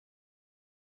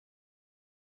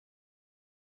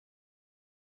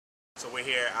So we're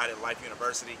here out at Life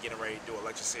University getting ready to do a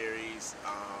lecture series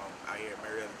out here in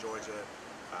Marietta, Georgia.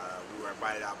 We were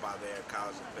invited out by their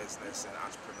College of Business and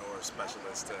Entrepreneur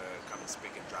Specialists to come and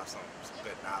speak and drop some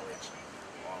good knowledge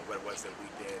on what it was that we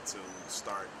did to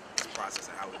start this process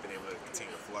and how we've been able to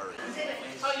continue to flourish.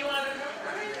 Oh, you want to go?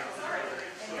 Remember.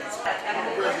 So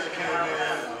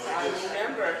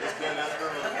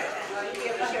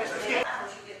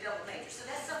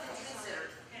that's something to consider.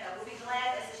 We'll be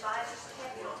glad as advisors to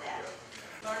help you on that.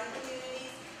 Learning communities.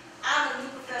 I'm a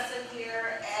new professor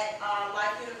here at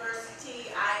Life University.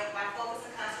 My focus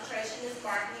and concentration is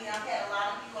marketing. I've had a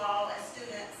lot of you all as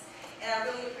students, and I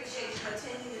really appreciate you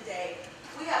attending today.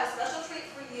 We have a special treat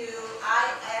for you.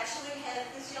 I actually had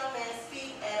this young man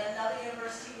speak at another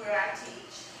university where I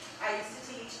teach. I used to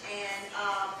teach, and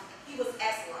he was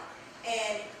excellent.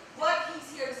 And what he's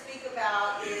here to speak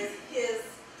about is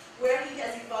where he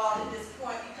has evolved at this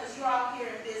point, because you're all here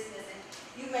in business and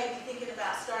you may be thinking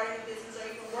about starting a business or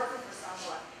even working for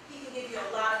someone. He can give you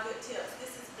a lot of good tips.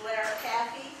 This is Blair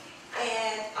Caffey,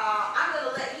 and I'm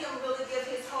going to let him really give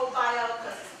his whole bio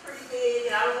because it's pretty big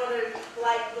and I don't want to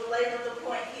belabor the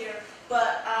point here,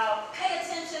 but pay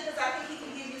attention because I think he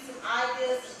can give you some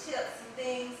ideas, some tips, some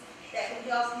things that can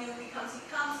help you because he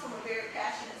comes from a very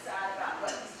passionate side about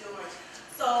what he's doing.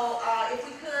 So if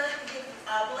we could give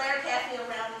Blair Caffey a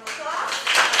round of applause.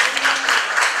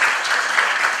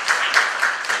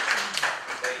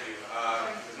 Thank you.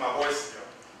 Is my voice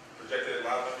projected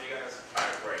loud enough for you guys? All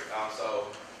right, great. So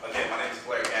again, my name is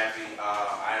Blair Caffey.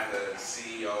 I am the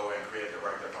CEO and creative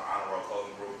director for Honor Roll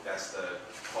Clothing Group. That's the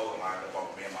clothing line that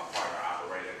both me and my partner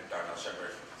operated. Darnell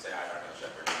Shepard. Say hi, Darnell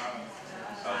Shepard.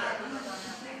 Okay.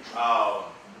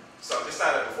 So just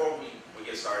before we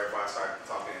get started, before I start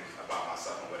talking about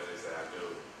myself and what it is that I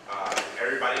do,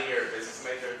 everybody here a business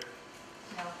major?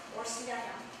 No, or CIM.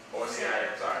 Or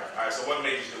CIM, sorry. All right, so what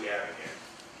majors do we have in here?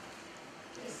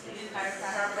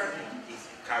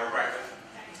 Chiropractor.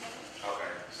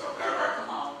 Okay, so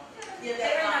chiropractor. Yeah,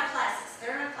 they're in our classes.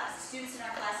 They're in our classes. Students in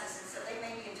our classes, and so they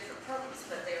may be in different programs,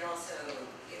 but they're also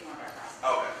in one of our classes.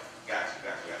 Okay, gotcha.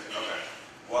 Okay.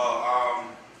 Well,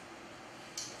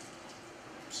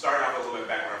 starting off with a little bit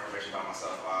of background information about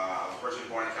myself. I was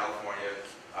originally born in California.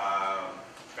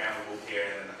 Family moved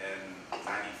here in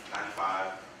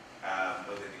 95.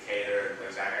 Lived in Decatur.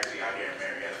 Lived actually out here in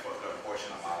Marietta for a good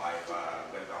portion of my life.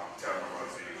 Lived on Telma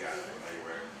Road, so you guys are familiar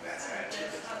where that's at.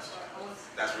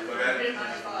 That's where you live at?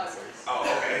 Oh,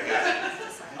 okay, gotcha.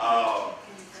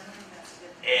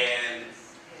 And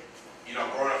you know,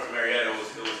 growing up in Marietta, it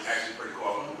was actually pretty cool.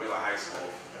 I went to Wheeler High School,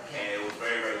 and it was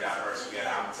very, very diverse. We had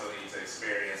the opportunity to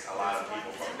experience a lot of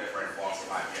people from different walks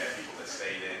of life. We had people that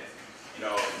stayed in, $1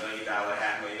 million,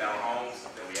 $500,000 homes.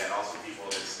 Then we had also people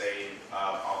that stayed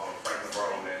off of Franklin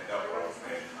Road and Delta Road.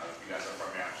 And you guys are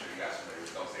from here, I'm sure you guys are familiar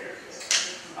with those areas.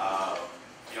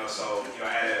 So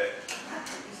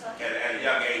at a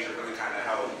young age, it really kind of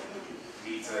helped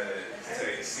me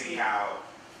to see how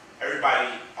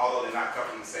everybody, although they're not cut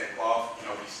from the same cloth,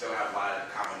 we still have a lot of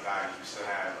common values. We still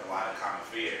have a lot of common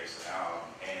fears,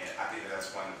 and I think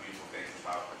that's one of the beautiful things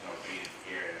about being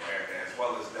here in America, as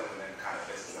well as dealing in the kind of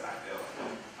business that I deal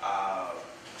in.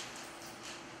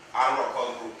 Honor Roll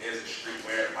Clothing Group is a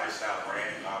streetwear lifestyle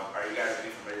brand. Are you guys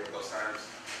any familiar with those terms?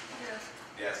 Yes.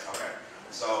 Yes. Okay.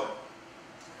 So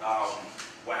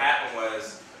what happened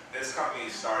was this company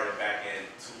started back in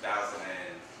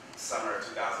summer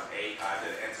 2008. I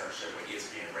did an internship with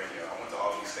ESPN Radio. I went to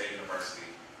Albany State University,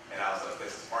 and I was a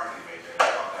business marketing major. I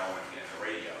thought that I wanted to get into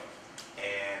radio.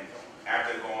 And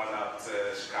after going up to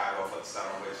Chicago for the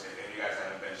summer, which if you guys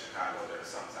haven't been to Chicago during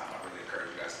the summertime, I really encourage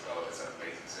you guys to go. It's an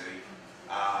amazing city.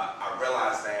 I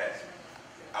realized that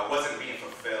I wasn't being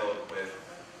fulfilled with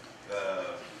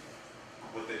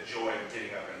the joy of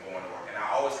getting up and going to work. And I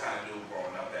always kind of knew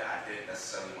growing up that I didn't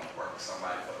necessarily want to work with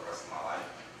somebody for the rest of my life.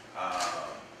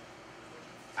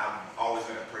 I've always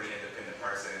been a pretty independent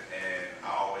person, and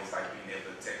I always like being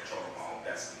able to take control of my own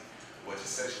destiny, which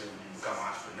essentially when you become an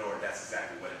entrepreneur, that's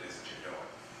exactly what it is that you're doing.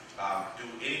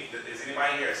 Is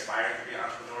anybody here aspiring to be an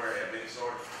entrepreneur of any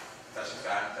sort? Touch the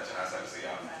sky, touch the high side to see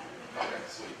y'all. Okay,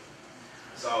 sweet.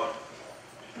 So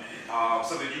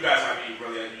that you guys might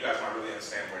really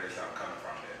understand where this is coming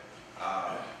from then.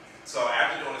 So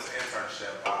after doing this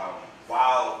internship,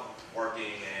 while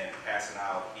working and passing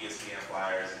out ESPN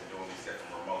flyers and doing these different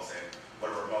remotes, and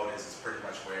what a remote is pretty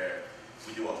much where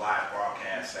we do a live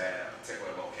broadcast at a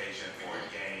particular location for a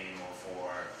game or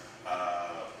for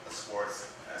a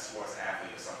sports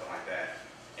athlete or something like that.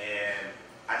 And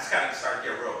I just kind of started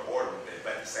to get real bored with it,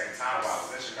 but at the same time, while I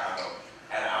was in Chicago,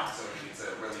 I had an opportunity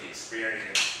to really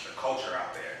experience the culture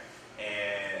out there.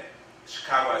 And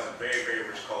Chicago has a very, very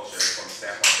rich culture from the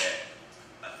standpoint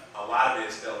that a lot of it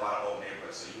is still a lot of old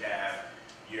neighborhoods. So you have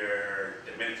your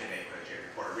Dominican neighborhoods, your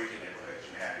Puerto Rican neighborhoods,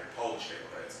 you have your Polish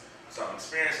neighborhoods. So I'm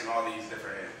experiencing all these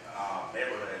different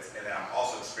neighborhoods, and then I'm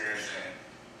also experiencing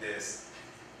this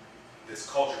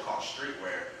culture called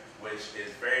streetwear, which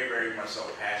is very, very much so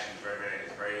passion.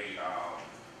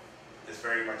 It's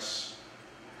very much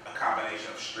a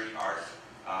combination of street art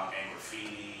and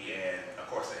graffiti, and of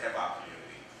course the hip hop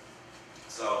community.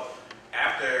 So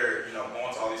after going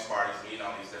to all these parties, meeting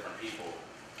all these different people,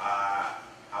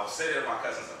 I was sitting in my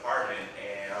cousin's apartment,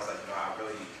 and I was like, I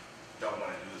really don't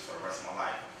want to do this for the rest of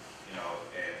my life. And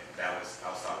I was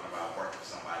talking about working for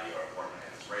somebody or working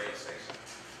at this radio station.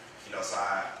 So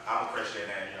I'm a Christian,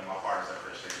 and my partners are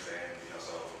Christians, and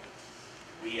so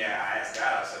I asked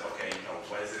God. I said, okay,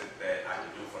 what is it that I can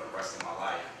do for the rest of my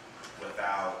life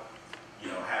without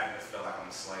having to feel like I'm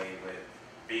a slave, with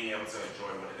being able to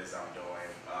enjoy what it is I'm doing,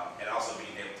 and also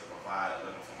being able to provide a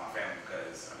living for my family,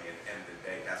 because at the end of the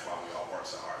day, that's why we all work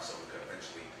so hard, so we could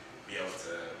eventually be able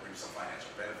to reap some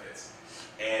financial benefits.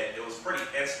 And it was pretty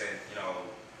instant.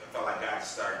 It felt like God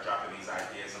just started dropping these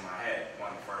ideas in my head.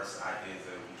 One of the first ideas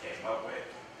that we came up with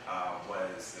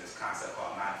was this concept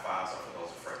called 9 to 5s, or for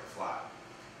those afraid to fly.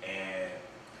 And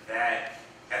that,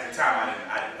 at the time,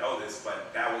 I didn't know this,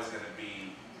 but that was going to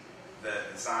be the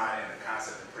design and the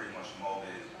concept that pretty much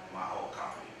molded my whole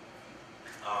company.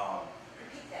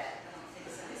 Repeat that.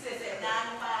 It says that 9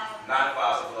 to 5. 9 to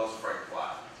 5s, or for those afraid to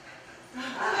fly.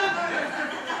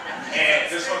 And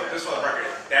just for the record,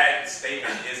 that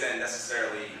statement isn't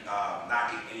necessarily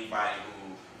knocking anybody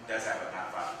who does have a 9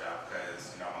 to 5 job,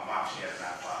 because my mom, she has a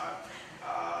 9 to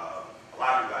 5. A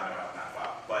lot of people I know have a 9 to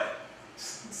 5, but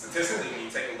statistically, when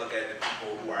you take a look at the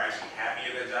people who are actually happy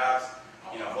in their jobs,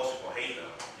 most people hate them.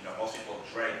 Most people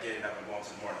dread getting up and going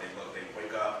to the morning. They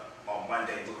wake up on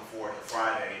Monday looking forward to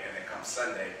Friday, and then come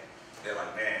Sunday, they're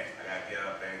like, man, I gotta get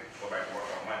up and go back to work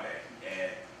on Monday.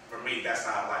 And for me, that's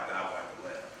not a life that I want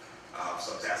to live.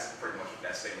 So that's pretty much what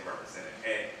that statement represented.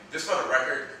 And just for the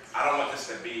record, I don't want this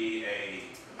to be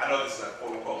I know this is a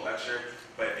quote unquote lecture,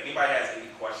 but if anybody has any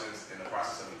questions in the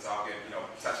process of me talking,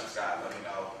 touch the sky, let me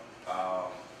know.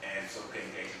 And so we can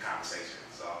engage in conversation.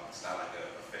 So it's not like a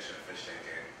fish in a fish tank,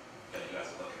 and you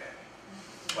guys are looking at me.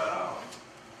 But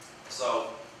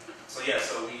so we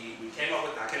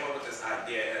I came up with this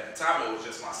idea, and at the time it was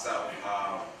just myself.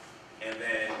 And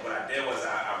then what I did was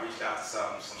I reached out to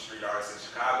some street artists in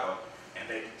Chicago, and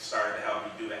they started to help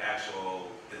me do the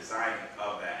actual design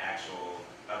of the actual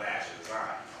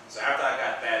design. So after I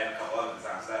got that and a couple other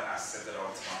designs done, I sent it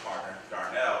over to my partner,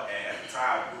 Darnell, and at the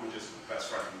time we were just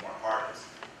best friends, we weren't partners.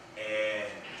 And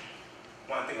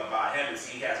one thing about him is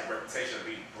he has a reputation of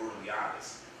being brutally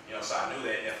honest. So I knew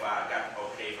that if I got the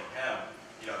okay from him,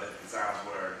 that the designs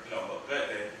were, look good,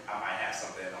 then I might have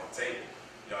something on the table.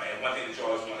 And one thing that you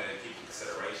always wanted to keep in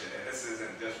consideration, and this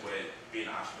isn't just with being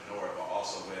an entrepreneur, but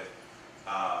also with,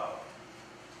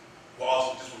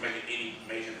 just with making any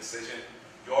major decision,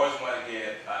 you always want to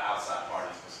get an outside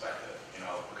party's perspective,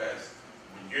 because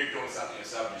when you're doing something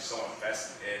yourself, you're so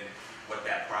invested in what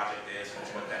that project is, or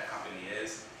what that company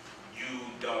is, you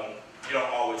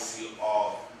don't always see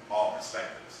all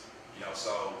perspectives,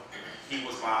 So he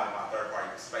was my third party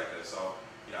perspective. So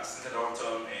I sent it over to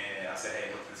him, and I said, hey,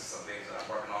 look, this is some things that I'm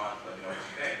working on. Let me know what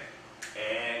you think.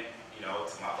 And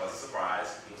to my pleasant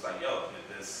surprise, he was like, yo,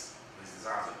 these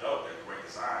designs are dope. They're great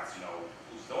designs.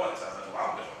 Who's doing this? I was like,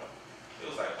 well, I'm doing them. He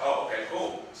was like, oh, okay,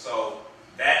 cool. So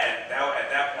at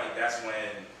that point, that's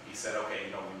when he said, okay,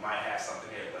 we might have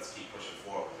something here. Let's keep pushing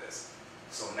forward with this.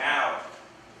 So now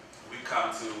we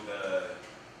come to the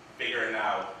figuring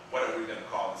out, what are we going to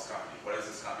call this company? What is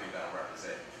this company going to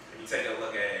represent? If you take a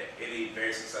look at any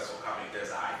very successful company,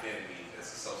 there's an identity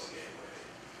that's associated with it.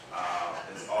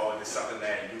 There's something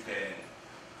that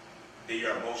that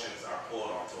your emotions are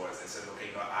pulled on towards, and says, okay,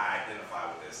 I identify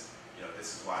with this.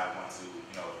 This is why I want to,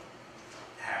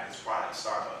 have this product,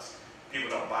 Starbucks.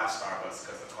 People don't buy Starbucks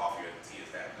because the coffee or the tea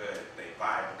is that good. They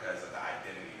buy it because of the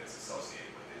identity that's associated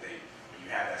with it. When you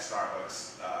have that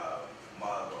Starbucks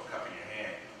mug or cup in your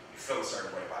hand, you feel a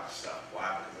certain way about your stuff.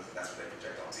 Why? Because that's what they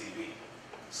project on TV.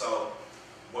 So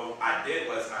what I did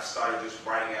was I started just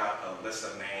writing out a list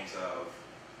of names of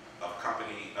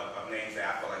names that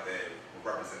I feel like that would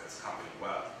represent this company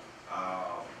well.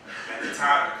 At the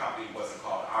time, the company wasn't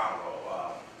called Honor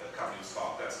Roll. The company was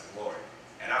called Guts and Glory.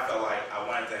 And I felt like I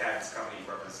wanted to have this company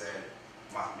represent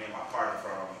me and my partner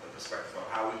from the perspective of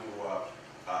how we grew up,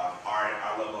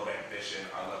 our level of ambition,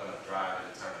 our level of drive and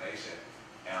determination,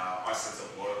 our sense of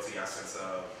loyalty, our sense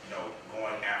of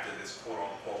going after this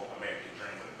quote-unquote American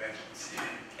dream with a vengeance.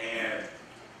 And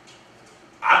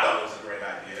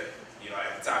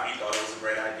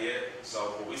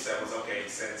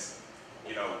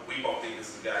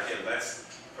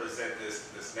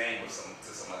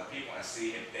and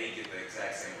see if they get the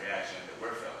exact same reaction that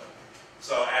we're feeling.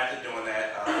 So after doing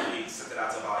that, we sent it out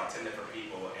to about like 10 different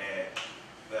people, and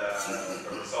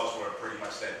the results were pretty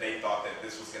much that they thought that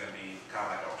this was going to be kind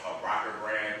of like a rocker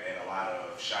brand and a lot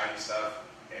of shiny stuff,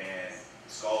 and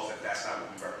skulls, that that's not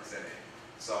what we represented.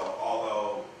 So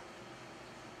although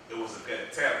it was a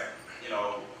good attempt, you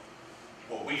know,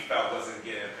 what we felt wasn't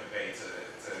getting conveyed to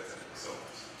the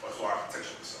consumers, or to our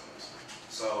potential consumers.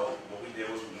 So what we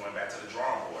did was we went back to the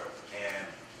drawing board, and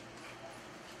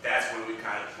that's when we came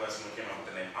up with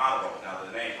the name Honor Roll. Now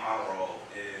the name Honor Roll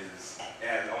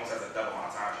almost has a double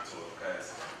entendre to it,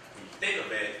 because when you think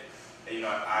of it, and, you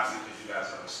know, obviously because you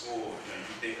guys are in school, you know,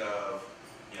 you think of,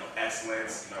 you know,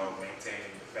 excellence, you know,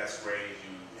 maintaining the best grades,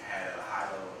 you had a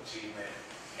high level of achievement,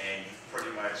 and you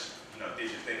pretty much, you know,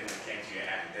 did your thing when it came to your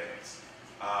academics.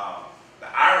 The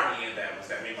irony in that was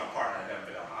that me and my partner had never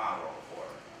been on the honor roll before,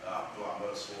 throughout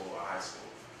middle school or high school.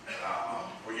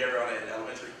 Were you ever on it in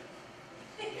elementary?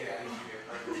 Yeah, I used to get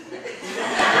perfect.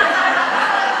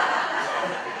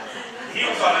 He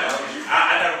was on it in elementary.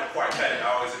 I never quite met it.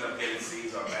 I always ended up getting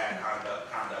C's or bad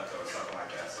conduct or something like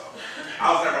that. So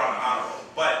I was never on the honor roll.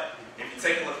 But if you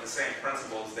take a look at the same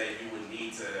principles that you would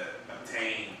need to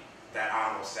obtain that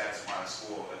honor roll status while in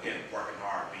school, again, working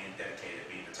hard, being dedicated,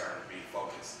 being determined, being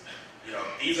focused. You know,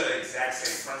 these are the exact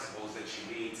same principles that you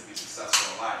need to be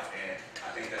successful in life. And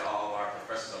I think that all of our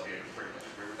professors over here pretty much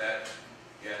agree with that.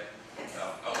 Yeah?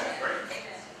 No? Okay, great.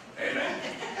 Amen.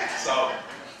 So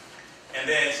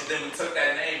then we took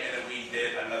that name and then we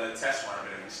did another test run of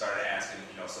it, and we started asking,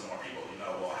 you know, some more people, you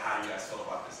know, well, how do you guys feel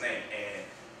about this name? And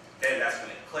then that's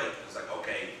when it clicked. It was like,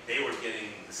 okay, they were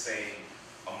getting the same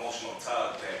emotional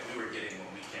tug that we were getting when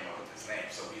we came up with this name.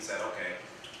 So we said, okay,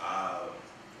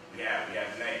 we have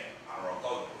a name, Honor Roll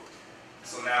Clothing Group.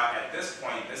 So now at this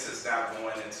point, this is now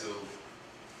going into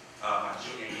my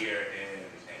junior year in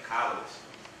college.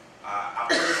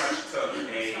 I pretty much took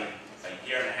a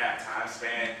year and a half time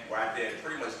span where I did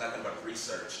pretty much nothing but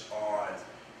research on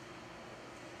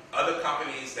other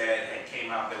companies that had came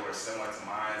out that were similar to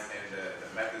mine and the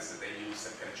methods that they use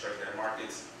to penetrate their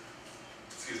markets.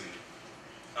 Excuse me.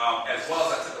 As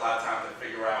well as I took a lot of time to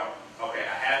figure out, okay,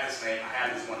 I have this name, I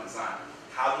have this one design.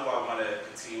 How do I want to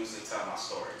continuously tell my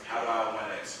story? How do I want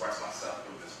to express myself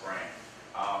through this brand?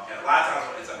 And a lot of times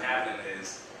what ends up happening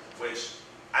is, which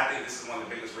I think this is one of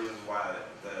the biggest reasons why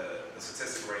the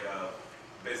statistic rate of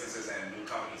businesses and new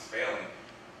companies failing,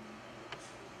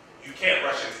 you can't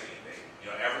rush into anything.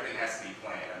 You know, everything has to be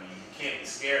planned. I mean, you can't be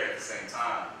scared at the same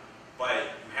time,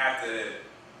 but you have to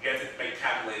make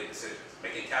calculated decisions.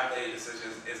 Making calculated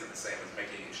decisions isn't the same as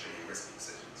making extremely risky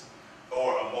decisions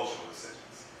or emotional decisions.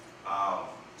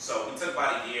 So we took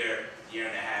about a year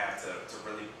and a half to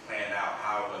really plan out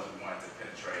how it was we wanted to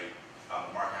penetrate the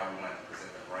market, how we wanted to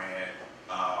present the brand,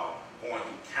 going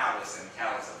through countless of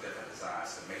different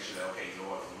designs to make sure that, okay, you know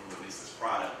what, when we release this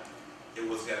product, it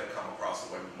was going to come across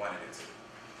the way we wanted it to.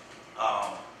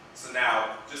 So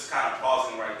now, just kind of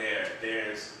pausing right there,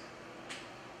 there's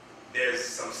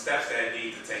some steps that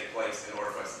need to take place in order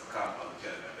for us to become a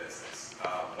legitimate business.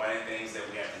 One of the things that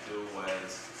we had to do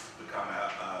was we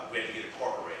had to get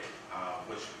incorporated,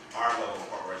 which our level of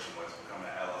incorporation was become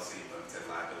an LLC, limited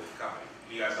liability company.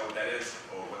 Do you guys know what that is,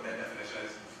 or what that definition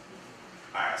is?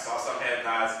 All right, I saw some head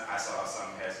nods, I saw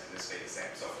some heads just stay the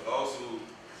same. So for those who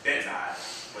did nod,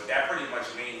 what that pretty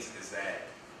much means is that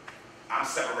I'm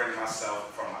separating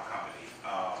myself from my company.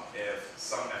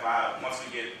 Once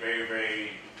we get very,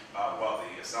 very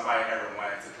wealthy, if somebody ever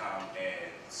wanted to come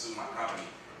and sue my company,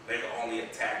 they can only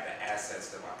attack the assets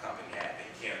that my company had. They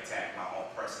can't attack my own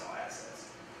personal assets.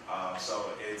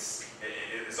 So it's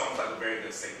almost like a very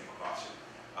good safety precaution.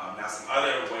 Now, some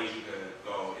other ways you could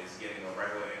go is getting a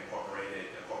regular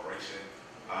incorporation,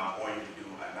 or you could do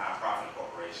a nonprofit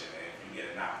incorporation. And if you get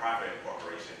a nonprofit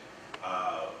incorporation,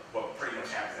 what pretty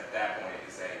much happens at that point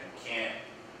is that you can't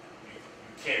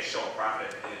show a profit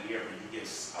at the end of the year, but you get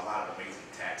a lot of amazing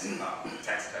tax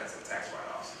cuts and tax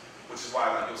write-offs. Which is why,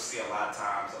 like, you'll see a lot of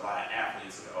times a lot of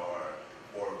athletes or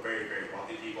very, very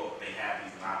wealthy people, they have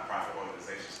these nonprofit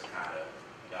organizations to kind of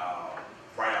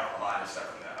write off a lot of stuff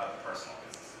from their other personal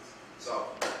businesses. So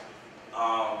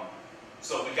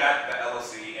we got the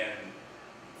LLC, and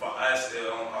for us, it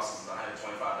only cost us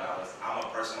 $125. I'm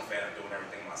a personal fan of doing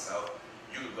everything myself.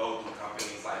 You could go through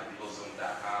companies like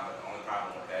LegalZoom.com, but the only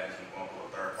problem with that is when you're going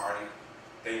through a third party,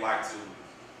 they'll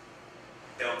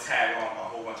tag on a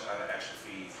whole bunch of other extra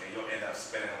fees, and you'll end up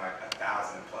spending like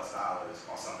 $1,000+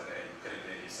 on something that you could have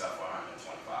did yourself for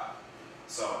 $125.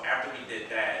 So after we did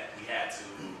that, we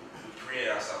created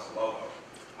ourselves a logo.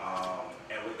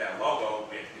 And with that logo,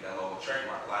 we had to get that logo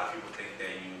trademark. A lot of people think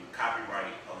that you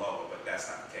copyright a logo, but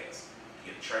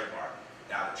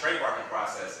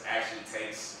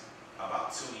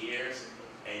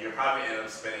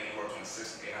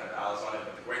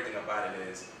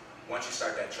once you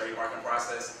start that trademarking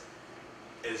process,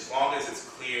 as long as it's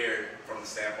clear from the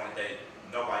standpoint that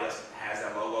nobody else has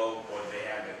that logo, or they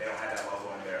don't have that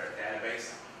logo in their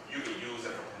database, you can use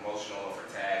it for promotional or for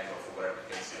tags or for whatever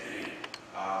the case may be.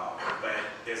 But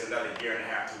there's another year and a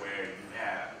half to where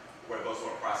it goes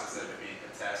through a process of it being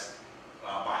contested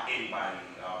by anybody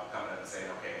coming up and saying,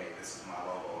 okay, hey, this is my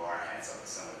logo, or I had something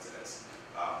similar to this.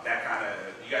 That kind of,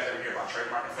 you guys ever hear about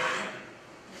trademark infringement?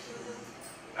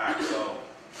 All right, so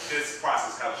this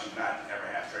process helps you not ever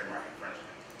have trademark infringement.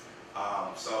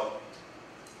 So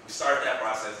we started that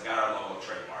process, got our logo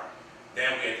trademark.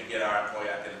 Then we had to get our employee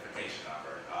identification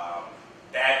number.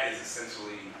 That is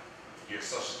essentially your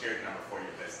social security number for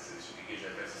your businesses. You can give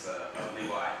your business a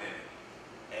legal identity.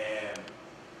 And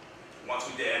once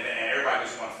we did, and everybody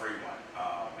gets one free one.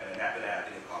 And then after that, I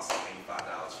think it costs like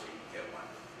 $85 for you to get one.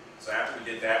 So after we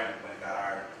did that, we went and got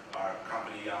our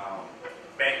company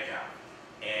bank account.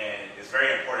 And it's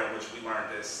very important, which we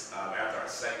learned this after our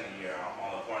second year,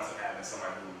 on the importance of having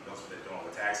somebody who knows what they're doing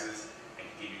with taxes and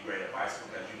can give you great advice,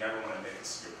 because you never want to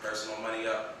mix your personal money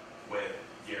up with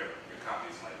your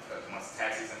company's money, because once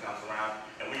tax season comes around,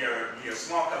 and when you're a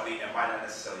small company, it might not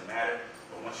necessarily matter,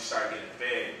 but once you start getting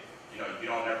big, you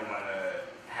don't ever want to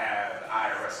have the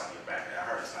IRS on your back. I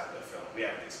heard it's not a good feeling. We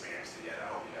haven't experienced it yet.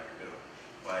 I hope you never do.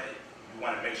 But you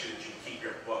want to make sure that you keep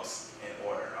your books in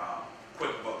order.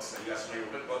 QuickBooks. Are you guys familiar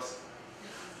with QuickBooks?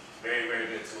 Very, very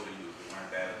good tool to use. We learned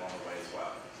that along the way as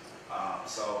well.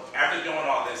 So after doing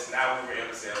all this, now we were able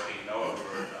to say, okay, we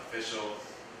were official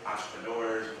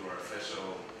entrepreneurs, we were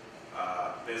official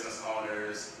business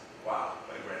owners. Wow,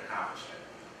 what a great accomplishment.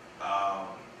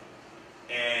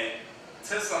 And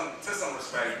to some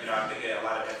respect, I think a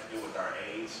lot of it had to do with our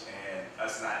age and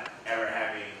us not ever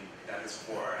having done this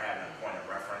before, or having a point of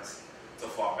reference to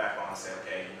fall back on and say,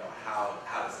 okay,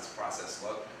 how does this process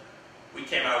look? We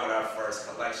came out with our first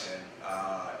collection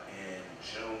in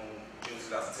June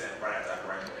 2010, right after I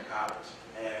graduated college.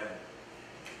 And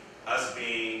us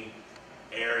being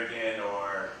arrogant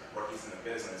or rookies in the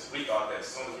business, we thought that as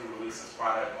soon as we released this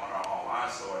product on our online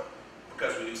store,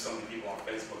 because we knew so many people on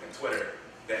Facebook and Twitter,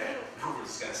 that we were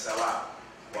just going to sell out.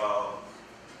 Well,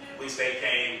 release day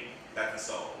came, nothing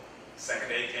sold. Second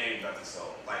day came, nothing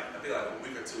sold. I think like a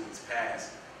week or 2 weeks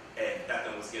passed, and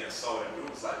nothing was getting sold, and we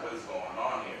was like, what is going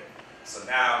on here? So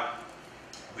now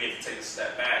we had to take a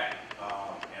step back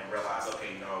and realize,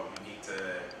 okay, we need to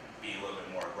be a little bit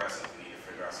more aggressive. We need to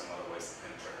figure out some other ways to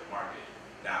penetrate the market.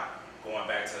 Now, going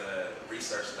back to the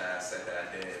research that I said that I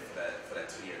did for that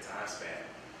 2-year time span,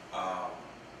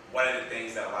 one of the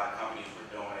things that a lot of companies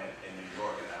were doing in New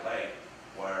York and LA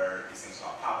were these things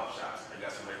called pop-up shops. Are you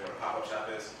guys familiar with what a pop-up shop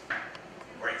is?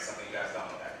 Great, something you guys don't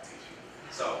know that I can teach you.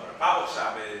 So what a pop-up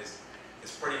shop is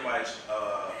pretty much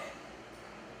a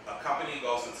company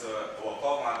goes into, a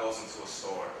clothing line goes into a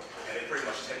store, and they pretty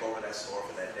much take over that store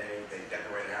for that day. They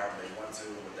decorate it however they want to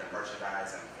with their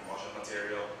merchandise and promotional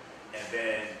material, and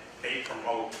then they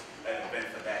promote an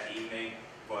event for that evening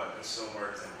for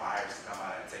consumers and buyers to come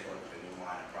out and take a look at the new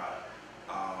line of product.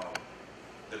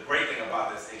 The great thing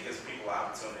about this, it gives people an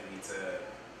opportunity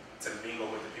to mingle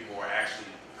with the people who are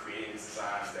actually creating these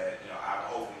designs that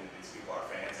hopefully these people are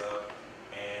fans of,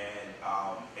 and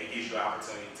it gives you an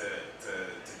opportunity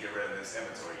to get rid of this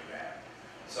inventory you have.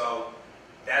 So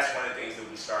that's one of the things that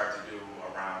we started to do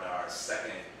around our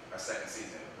second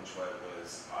season, which was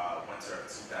winter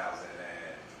of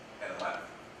 2011,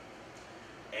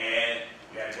 and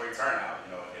we had a great turnout.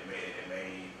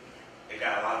 It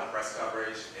got a lot of press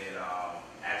coverage. It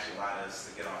actually allowed us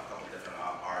to get on a couple different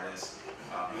artists.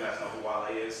 You guys know who Wale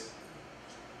is?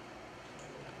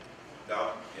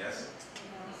 No? Yes?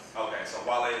 Okay, so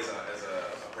Wale is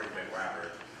a pretty big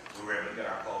rapper. We were able to get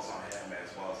our clothes on him,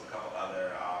 as well as a couple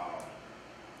other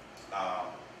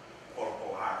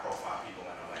quote-unquote high-profile people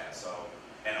in Atlanta. So,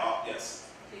 yes.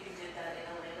 So you did that in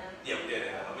Atlanta? Yeah, we did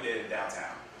it. We did it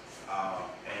downtown.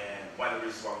 And one of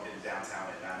the reasons why we did it downtown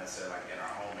and not necessarily in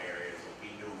our home area is we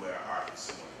knew where our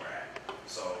consumers were at.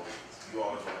 So you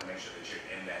always want to make sure that you're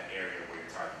in that area where your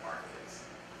target market is.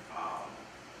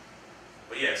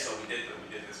 But yeah, so we did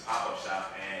this pop-up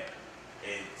shop, and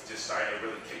it just started. It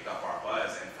really kicked up our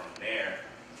buzz, and from there,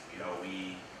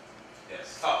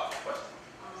 yes. Oh, question.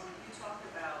 You talked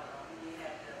about when you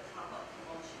had the pop-up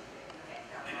promotion that you had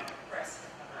got a lot of press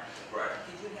behind it. Right.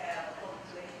 Did you have a public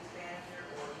relations manager,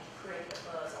 or did you create the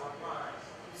buzz online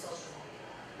through social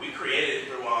media? We created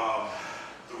it through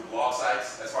blog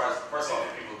sites. As far as first of all,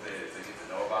 for people to get to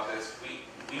know about this, we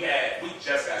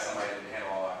just got somebody to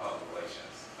handle all our public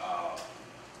relations,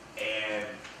 and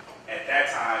at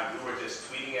that time we were just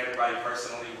tweeting everybody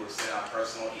personally. We were sending out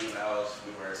personal emails.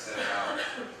 We were sending out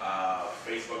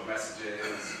Facebook messages.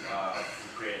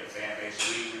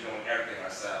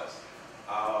 ourselves.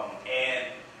 And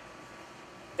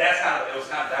that was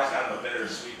kind of a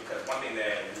bittersweet, because one thing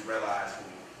that we realized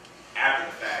after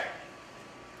the fact,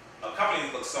 a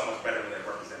company looks so much better when they're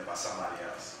represented by somebody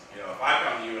else. You know, if I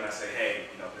come to you and I say, hey,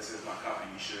 you know, this is my company,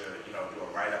 you should, you know, do a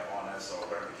write-up on us or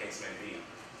whatever the case may be,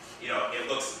 you know, it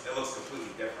looks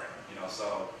completely different. You know,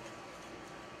 so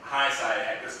hindsight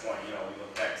at this point, you know, we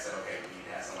look back and said, okay, we need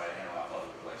to have somebody handle our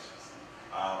public relations.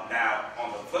 Now,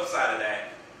 on the flip side of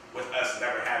that, with us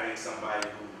never having somebody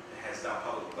who has done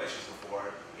public relations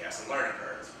before, we have some learning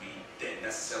curves. We didn't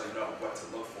necessarily know what to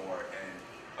look for in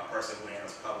a person who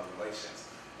handles public relations,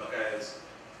 because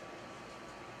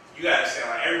you gotta understand,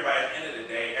 like, everybody, at the end of the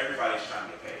day, everybody's trying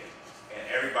to get paid, and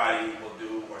everybody will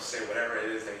do or say whatever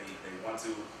it is they want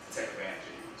to take advantage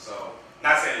of you. So,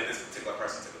 not saying that this particular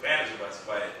person took advantage of us,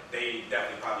 but they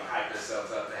definitely probably hype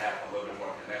themselves up to have a little bit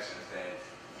more connections than,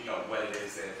 you know, what it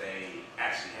is that they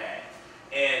actually had.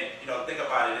 And, you know, the thing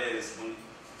about it is, when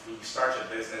you start your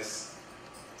business,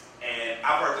 and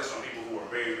I've heard this from people who are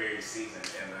very, very seasoned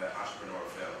in the entrepreneurial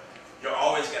field, you're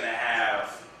always going to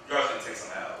take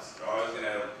some L's. You're always going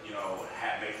to, you know,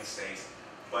 make mistakes.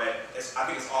 But I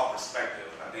think it's all perspective.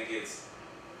 I think it's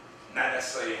not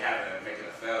necessarily having a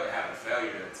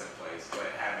failure that took place, but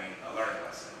having a learning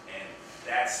lesson. And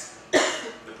that's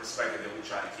the perspective that we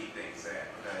try to keep things in.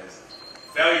 Because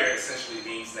failure essentially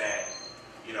means that,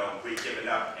 you know, we're giving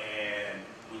up and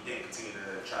we didn't continue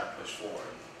to try to push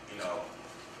forward. You know,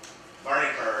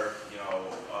 learning curve, you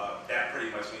know, that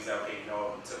pretty much means that, okay, you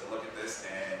know, we took a look at this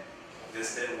and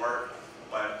this didn't work,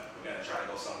 but we're going to try to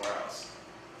go somewhere else.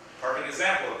 Perfect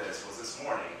example of this was this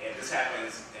morning, and this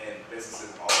happens in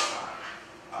businesses all the time.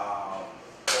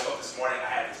 Woke up this morning, I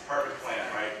had this perfect plan,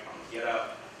 right? I'm going to get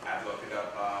up, I have to go pick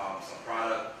up some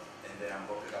product, and then I'm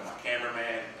going to pick up my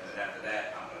cameraman, and then after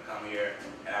that, I'm going to come here,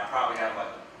 and I probably have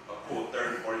like a cool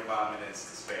 30, 45 minutes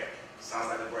to spare. Sounds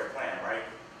like a great plan, right?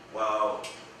 Well,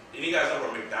 do you guys know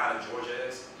where McDonough, Georgia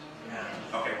is?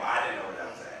 Yeah. Okay, well, I didn't know where that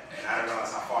was at, and I didn't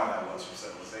realize how far that was from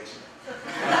civilization.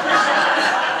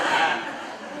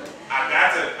 I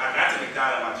got to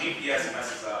McDonough, my GPS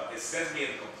messes up, it sends me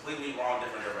in a completely wrong,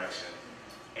 different direction,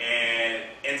 and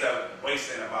ends up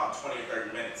wasting about 20 or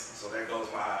 30 minutes. So there goes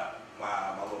my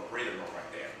little breathing room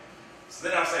right there. So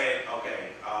then I'm saying,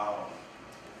 okay, I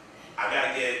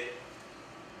gotta get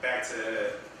back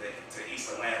to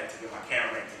East Atlanta to get my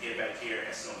cameraman to get back here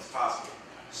as soon as possible.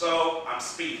 So I'm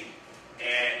speeding,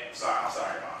 and I'm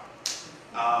sorry,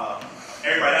 Mom.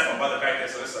 Everybody, that's my mother back there,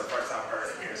 so this is the first time I heard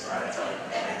it here, so I didn't tell you.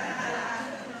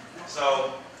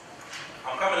 So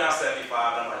I'm coming down 75,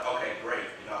 and I'm like, okay, great,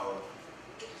 you know,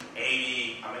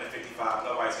 80, I'm in a 55,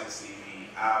 nobody's gonna see me.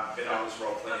 I've been on this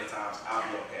road plenty of times, I'll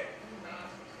be okay.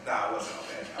 No, I wasn't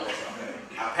okay.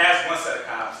 I passed one set of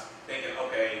cops, thinking,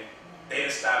 okay, they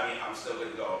didn't stop me, I'm still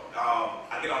good to go.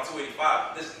 I get on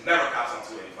 285, there's never cops on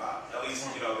 285, at least,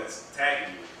 you know, that's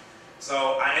tagging you.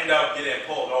 So I end up getting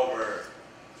pulled over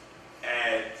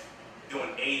and doing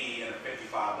 80 in a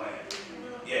 55 lane.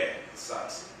 Yeah, it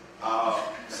sucks.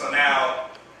 So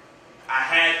now I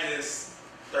had this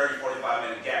 30, 45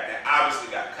 minute gap that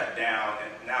obviously got cut down,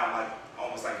 and now I'm like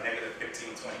almost like negative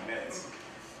 15, 20 minutes.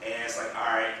 And it's like,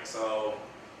 all right, so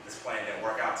this plan didn't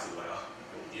work out too well,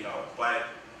 you know, but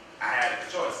I had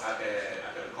a choice. I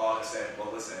could have called and said,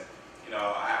 well, listen, you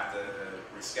know, I have to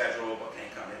reschedule, but can't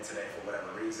come in today for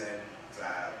whatever reason, because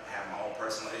I have my own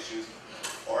personal issues.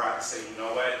 Or I could say, you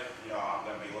know what, you know, I'm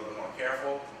going to be a little bit more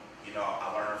careful. You know,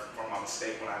 I learned from my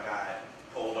mistake when I got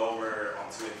pulled over on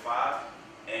 285,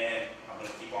 and I'm going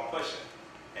to keep on pushing.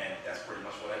 And that's pretty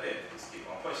much what I did, just keep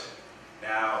on pushing.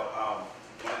 Now,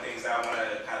 one of the things that I want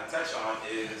to kind of touch on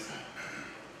is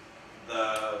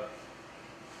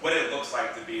what it looks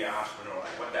like to be an entrepreneur,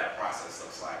 like what that process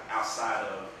looks like outside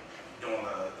of doing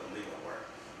the legal work,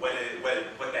 what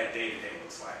that day-to-day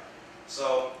looks like.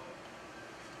 So,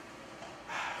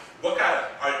 what kind of,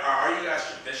 are you guys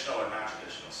traditional or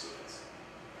non-traditional students?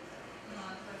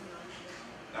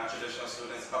 Non-traditional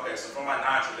students? Okay, so for my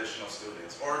non-traditional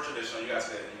students, or traditional, you guys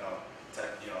could, you know,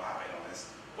 hop in on this.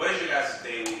 What does your guys'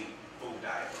 daily food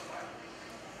diet look like?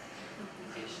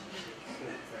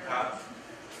 Huh?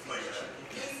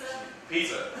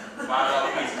 Pizza. $5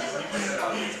 pizzas.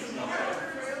 $5 pizzas. Okay.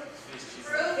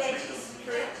 Fruit, veggies.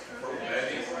 Fruit,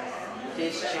 veggies.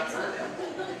 Fish, chicken.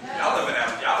 Y'all living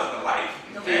the life.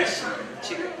 Fish,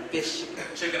 chicken, fish.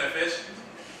 Chicken and fish?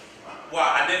 Well,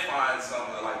 I did find some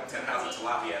like 10 pounds of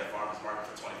tilapia at a farmer's market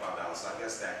for $25, so I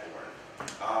guess that could work.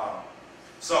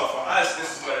 So for us,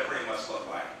 this is what it pretty much looked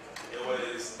like. It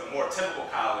was the more typical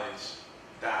college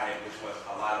diet, which was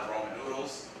a lot of Roman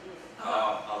noodles, a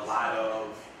lot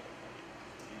of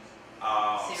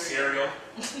cereal,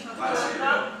 a lot of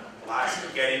cereal, a lot of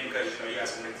spaghetti because you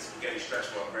guys can make the spaghetti stretch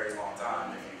for a very long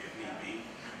time if need be,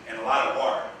 and a lot of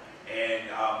water. And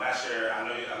I'm not sure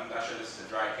this is a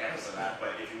dry campus or not, but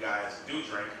if you guys do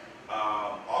drink,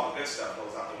 all the good stuff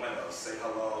goes out the window. Say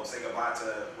hello, say goodbye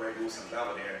to Grey Goose and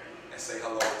Belvedere, and say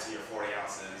hello to your 40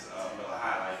 ounces of Miller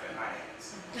High Life and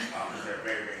Heinekens. They're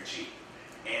very, very cheap.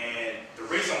 And the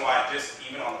reason why, just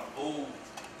even on the food,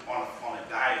 on a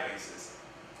diet basis,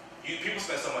 people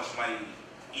spend so much money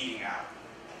eating out.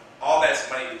 All that's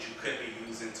money that you could be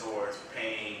using towards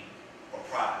paying for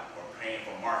product, or paying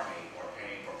for marketing, or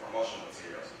paying for promotional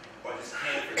materials, or just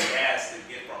paying for gas to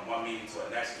get from one meeting to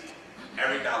the next meeting.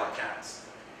 Every dollar counts.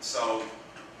 So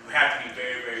you have to be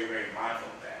very, very, very mindful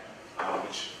of that,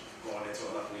 which going into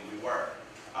it, luckily we were.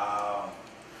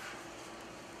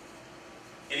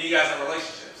 Any of you guys in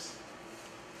relationships?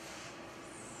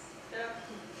 Yeah.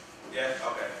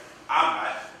 Yeah? Okay. I'm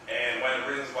not. And one of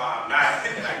the reasons why I'm not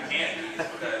and I can't be is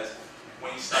because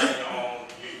when you start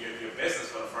your business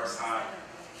for the first time,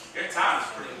 your time is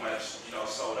pretty much,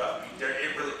 sold up.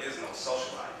 It really is no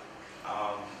social life.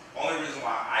 Only reason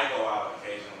why I go out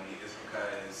occasionally is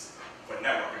because for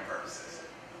networking purposes.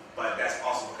 But that's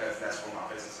also because that's where my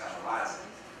business kind of lies in.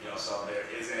 So there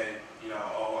isn't,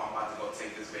 oh, I'm about to go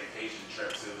take this vacation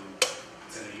trip to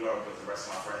New York with the rest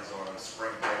of my friends, or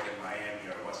spring break in Miami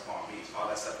or West Palm Beach. All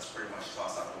that stuff is pretty much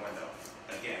tossed out the window.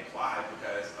 Again, why?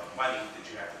 Because of money that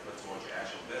you have to put towards your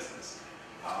actual business.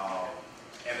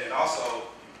 And then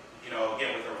also,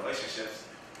 again, with the relationships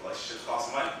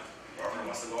cost money. Girlfriend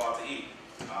wants to go out to eat.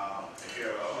 If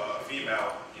you're a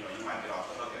female, you might get off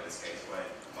the hook in this case, but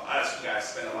for us, you guys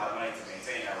spend a lot of money to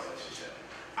maintain that relationship.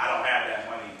 I don't have that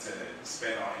money to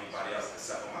spend on anybody else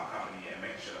except for my company and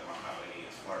making sure that my company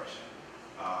is flourishing.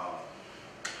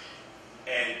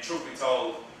 And truth be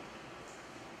told,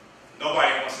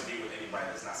 nobody wants to be with anybody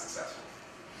that's not successful.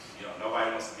 Nobody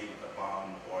wants to be with a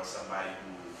bum or somebody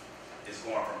who is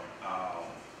going from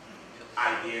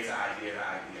idea to idea to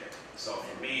idea. So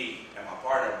for me and my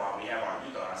partner, while we have our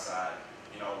youth on our side,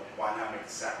 why not make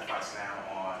the sacrifice now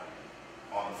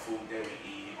on the food that we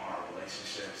eat, on our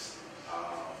relationships,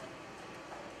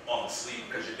 on the sleep,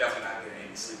 because you're definitely not getting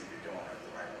any sleep if you're doing it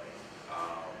the right way.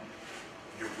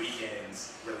 Your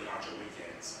weekends really aren't your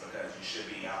weekends, because you should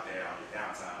be out there on your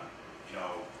downtime,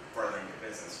 furthering your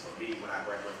business. For me, when I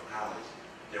graduated from college,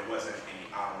 there wasn't any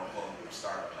honor or pulling group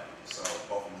startup plan. So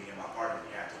both me and my partner,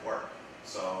 we had to work.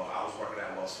 So I was working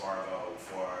at Wells Fargo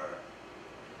for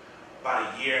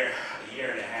about a year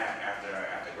and a half after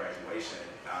graduation.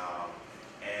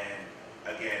 And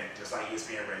again, just like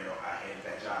ESPN Radio, I hated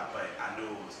that job, but I knew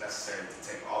it was necessary to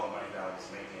take all the money that I was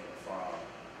making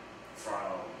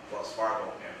from Wells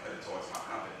Fargo and put it towards my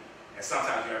company. And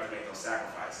sometimes you have to make those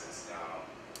sacrifices.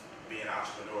 Being an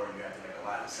entrepreneur, you have to make a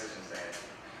lot of decisions that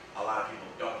a lot of people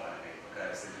don't want to make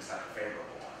because they're just not the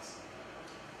favorable ones.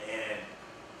 And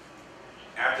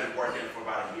after working for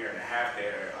about a year and a half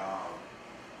there,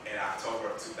 in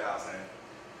October 2011,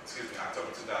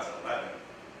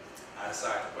 I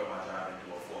decided to quit my job and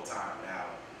do it full time.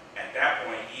 Now, at that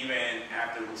point, even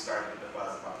after we started to get the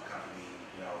buzz about the company,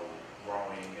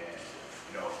 growing and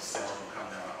sales were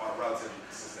coming out on a relatively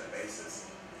consistent basis,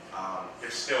 there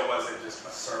still wasn't just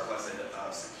a surplus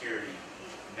of security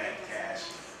net cash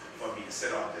for me to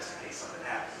sit on just in case something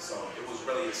happened. So it was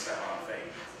really a step on faith.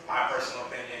 My personal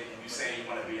opinion, you saying you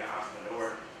want to be an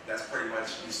entrepreneur, that's pretty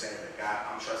much you saying that God,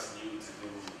 I'm trusting you to do,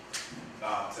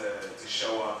 to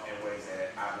show up in ways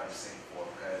that I've never seen before,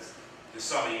 because there's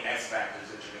so many X factors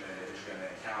that you're gonna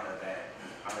encounter that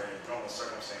under normal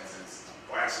circumstances,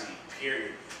 or actually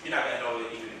period, you're not gonna know that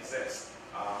even exists.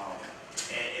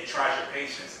 And it tries your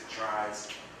patience, it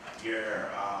tries your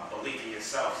belief in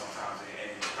yourself sometimes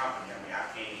and in your company. I mean, I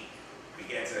can't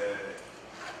begin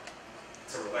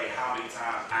to relate how many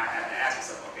times I had to ask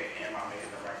myself, okay, am I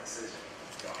making the right decision?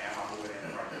 Am I moving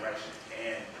in the right direction?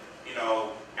 And,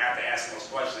 after asking those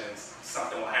questions,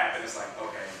 something will happen. It's like,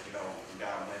 okay, we got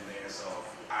a win there, so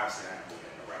obviously I'm moving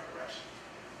in the right direction.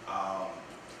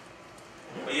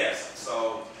 But yes,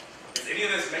 so is any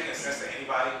of this making sense to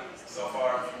anybody so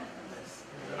far?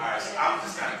 All right, so I'm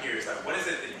just kind of curious, like, what is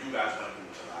it that you guys want to do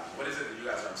with your lives? What is it that you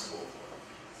guys are in school for?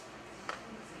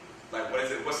 Like,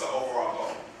 what's the overall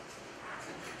goal?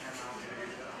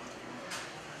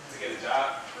 To get a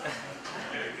job?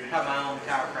 Have my own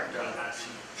chiropractor.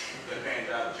 Good paying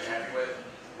job that you're happy with?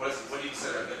 What do you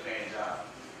consider a good paying job?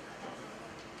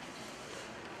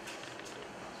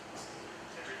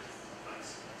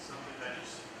 Something that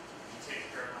just takes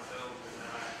care of myself, and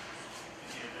then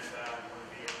in the event that I want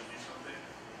to be able to do something,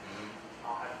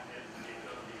 I'll have the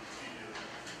ability to do it.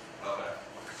 Okay.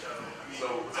 So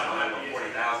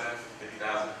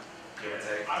 50,000, give or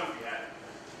take. I would be happy.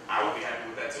 I would be happy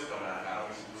with that too coming out of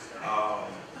college.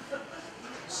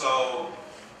 So,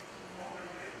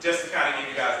 just to kind of give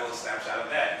you guys a little snapshot of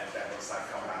that, what that looks like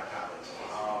coming out of college.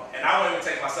 And I won't even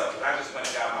take myself, because I just went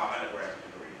and got my undergraduate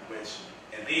degree, which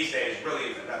in these days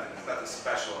really isn't nothing. There's nothing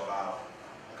special about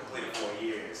completing 4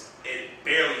 years. It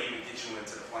barely even gets you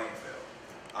into the playing field.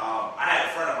 I had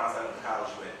a friend of mine that I went to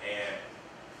college with, and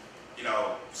you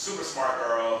know, super smart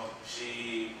girl.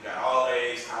 She got all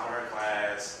A's, top of her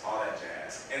class, all that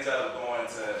jazz. Ended up going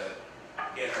to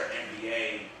get her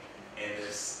MBA in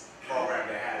this program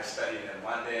that had her studying in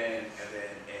London and then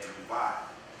in Dubai.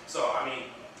 So I mean,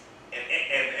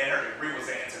 and her degree was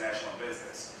in international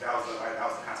business. That was the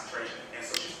concentration. And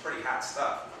so she's pretty hot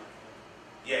stuff.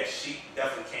 Yeah, she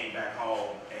definitely came back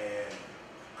home and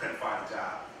couldn't find a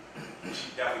job. She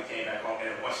definitely came back home,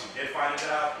 and once she did find a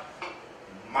job,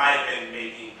 might have been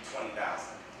making 20,000.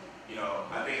 You know,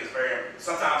 I think it's very,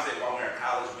 sometimes while we're in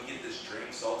college, we get this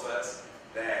dream sold to us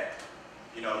that,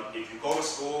 you know, if you go to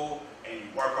school and you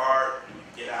work hard and you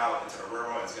get out into the real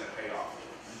world, it's going to pay off.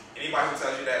 Anybody who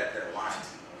tells you that, they're lying to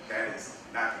you. That is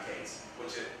not the case.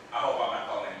 Which I hope I'm not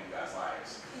calling any of you guys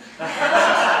liars.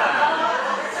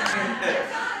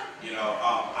 You know,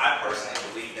 I personally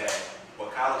believe that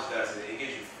what college does is it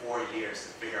gives you 4 years to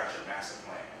figure out your master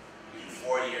plan. It gives you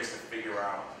 4 years to figure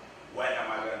out what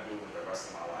am I going to do with the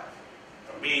rest of my life.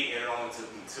 For me, it only took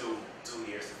me two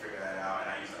years to figure that out,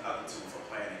 and I used the other 2 for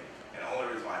planning. And the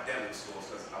only reason why I didn't leave school is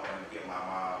because I wanted to get my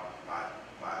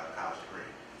college degree.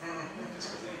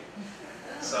 Just continue.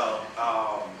 So,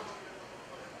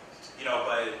 you know,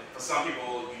 but for some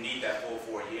people, you need that full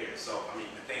 4 years. So, I mean,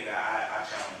 the thing that I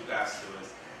challenge you guys to do is,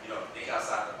 you know, think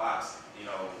outside the box. You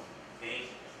know,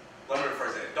 let me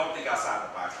rephrase that. Don't think outside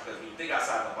the box, because when you think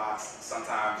outside the box,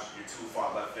 sometimes you're too far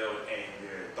left field and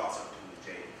your thoughts are completely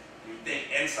jaded. You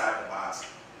think inside the box,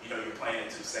 you know, you're playing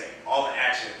it too safe. All the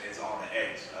action is on the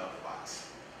edge of the box.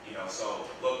 You know, so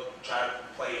try to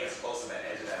play as close to that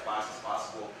edge of that box as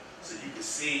possible, so you can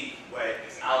see what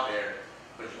is out there,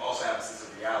 but you also have a sense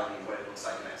of reality of what it looks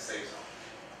like in that safe zone.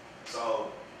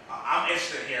 So I'm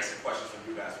interested in hearing some questions from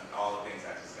you guys from all the things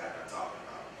I just got done talking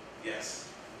about.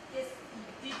 Yes. Yes.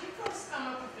 Did you first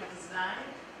come up with the design?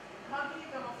 How did you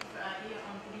come up with the idea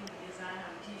on putting the design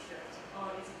on T-shirts,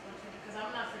 or is it because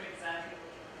I'm not sure exactly what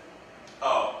you're doing.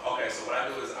 Oh, okay. So what I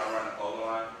do is I run a clothing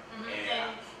line,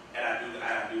 and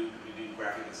we do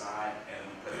graphic design, and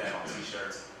we put that on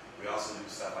T-shirts. We also do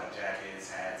stuff like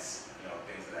jackets, hats, you know,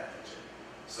 things of that nature.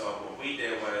 So what we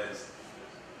did was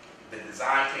the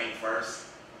design came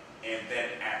first, and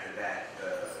then after that,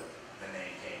 the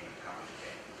name came and the company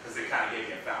came, because it kind of gave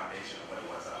me a foundation of what it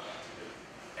was I wanted to do.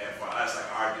 And for us,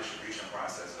 like our distribution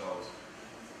process goes,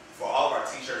 for all of our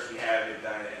T-shirts, we have it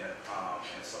done in a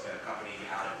company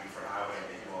out in Beaufort Highway, and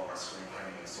they do all of our screen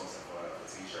printing and sourcing for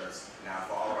T-shirts. Now,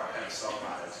 for all of our kind of sub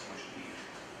products, which would be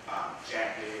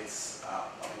jackets,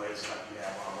 blazers like you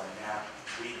have on right now,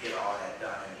 we get all that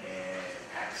done in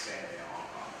Pakistan and Hong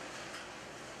Kong.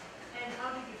 And how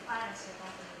did you finance your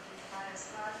company? Did you finance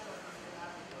cash, or did you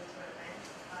have to go to a bank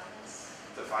to finance?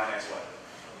 To finance what?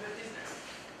 The business.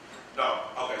 No.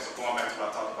 Okay, so going back to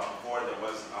what I talked about before, there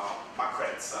was my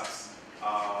credit sucks.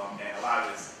 And a lot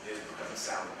of this is because of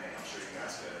salary pay. I'm sure you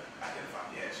guys could identify.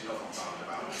 Yeah, you know what I'm talking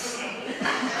about.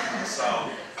 So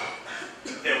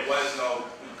there was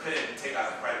we couldn't take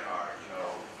out a credit card. You know,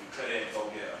 we couldn't go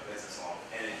get a business loan.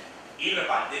 And even if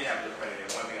I did have the credit,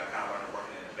 one thing I kind of learned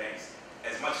working in the banks,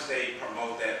 as much as they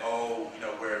promote that, oh, you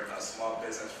know, we're small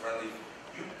business friendly,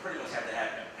 you pretty much have to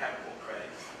have impeccable credit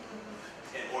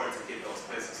in order to get those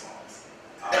business loans.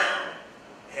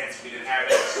 Hence, we didn't have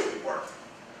it, so we worked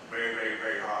very, very,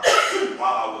 very hard.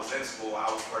 While I was in school, I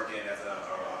was working as a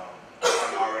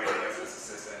RA, business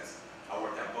assistant. I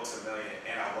worked at Books A Million,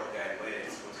 and I worked at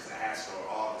Liz, which is a hat store,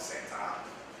 all at the same time,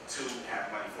 to have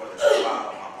money for this.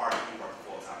 While my partner, he worked a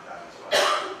full-time job as well.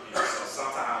 You know, so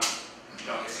sometimes, you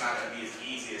know, it's not going to be as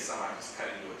easy as somebody just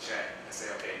cutting you a check and say,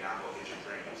 okay, now go get your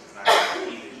dreams. It's not going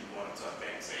to be easy as you going into a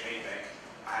bank and say, hey, bank,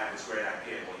 I have this great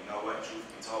idea. Well, you know what? Truth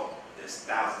be told, there's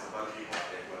thousands of other people out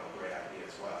there who have a great idea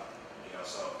as well. You know,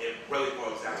 so it really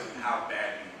boils down to how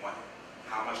bad do you want it?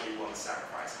 How much are you willing to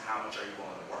sacrifice? How much are you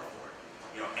willing to work for it?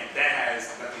 You know, and that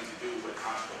has nothing to do with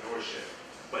entrepreneurship,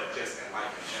 but just in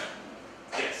life in general.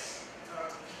 Yes.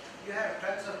 You have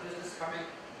tons of business coming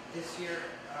this year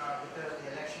because of the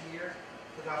election year,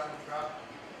 2012.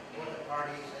 What the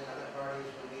parties and other parties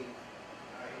will be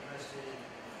interested in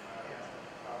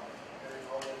getting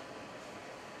involved in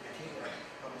your team,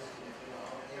 publicity,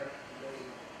 out there, really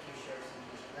T-shirts and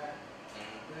this and that.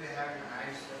 Do you have your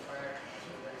eyes so far as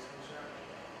everybody's concerned?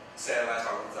 Say that last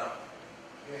part one time.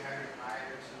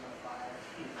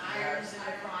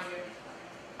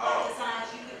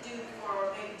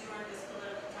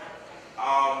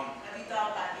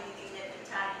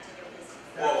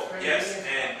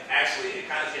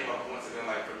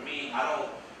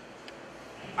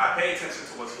 I pay attention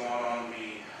to what's going on with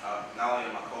me, not only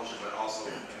in my culture, but also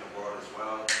in the world as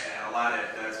well. And a lot of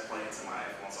it does play into my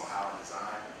influence on how I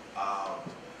design.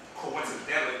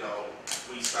 Coincidentally though,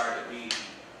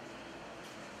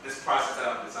 this process that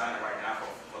I'm designing right now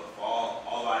for the fall,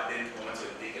 although I didn't go into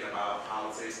it thinking about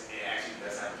politics, it actually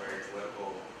does have a very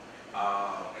political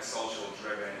and social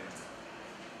driven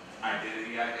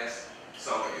identity, I guess.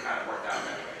 So it kind of worked out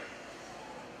that way.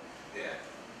 Yeah.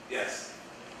 Yes.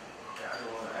 Yeah, I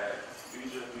just want to add, do you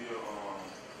just do your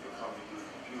company through the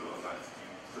computer, or like you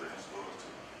put it in stores too?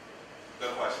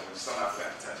 Good question, which is something I've spent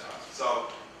attention on.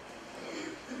 So,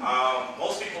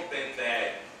 most people think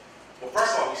that, well,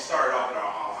 first of all, we started off with our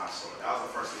online store. That was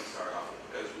the first thing we started off with,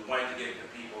 because we wanted to give the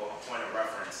people a point of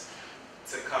reference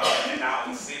to come and not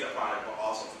only see the product, but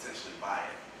also potentially buy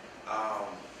it.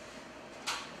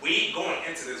 Going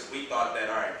into this, we thought that,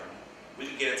 all right, we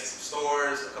could get into some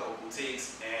stores, a couple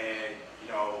boutiques, and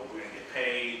we're gonna get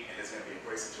paid, and it's gonna be a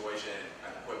great situation.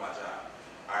 I can quit my job.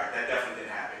 All right, that definitely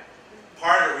didn't happen.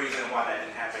 Part of the reason why that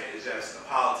didn't happen is just the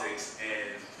politics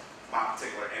in my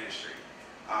particular industry.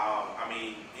 I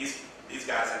mean, these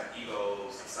guys have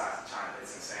egos the size of China.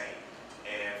 It's insane.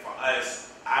 And for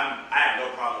us, I have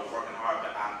no problem with working hard,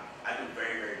 but I do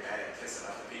very, very bad at kissing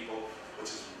up to people,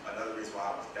 which is another reason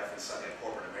why I was definitely stuck in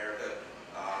corporate America.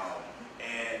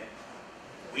 And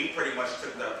we pretty much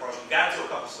took the approach. We got into a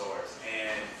couple stores,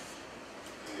 and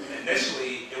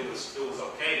initially it was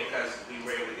okay because we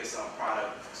were able to get some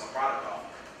product off.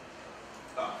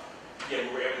 Yeah,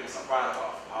 we were able to get some product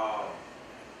off.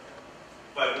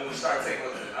 But when we started taking a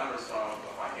look at the numbers from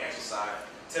the financial side,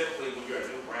 typically when you're a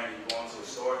new brand and you go into a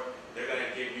store, they're going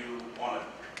to give you on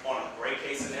a great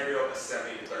case scenario a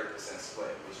 70 to 30%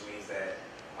 split, which means that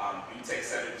you take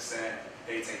 70%,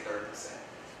 they take 30%.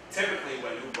 Typically,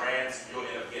 when new brands, you'll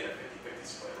end up getting a 50-50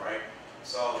 split, right?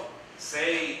 So,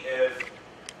 say if,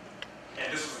 and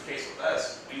this was the case with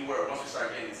us, once we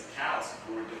started getting these accounts,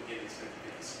 we were getting these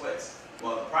 50-50 splits.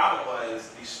 Well, the problem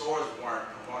was these stores weren't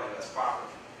promoting us properly,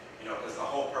 because the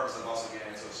whole purpose of also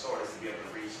getting into a store is to be able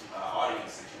to reach an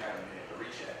audience that you haven't been able to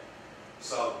reach yet.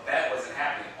 So that wasn't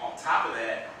happening. On top of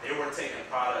that, they were taking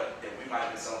product that we might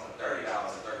have been selling for $30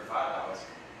 or $35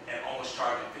 and almost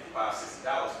charging $55,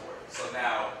 $60 for it. So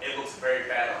now it looks very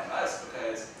bad on us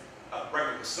because a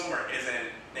regular consumer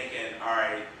isn't thinking, all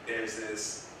right, there's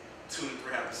this 200 to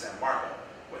 300% markup.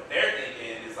 What they're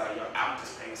thinking is like, I'm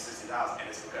just paying $60 and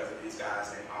it's because of these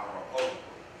guys named Honor Polo.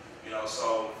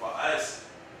 So for us,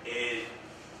 it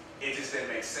just didn't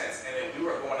make sense. And then we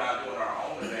were going out doing our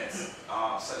own events,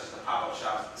 such as the pop-up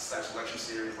shops, such lecture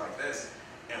series like this,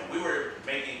 and we were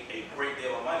making a great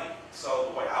deal of money.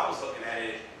 So the way I was looking at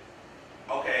it,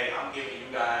 okay, I'm giving you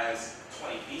guys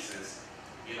 20 pieces,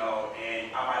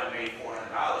 and I might have made $400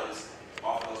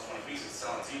 off of those 20 pieces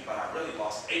selling to you, but I really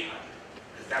lost $800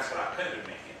 because that's what I could have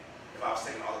been making if I was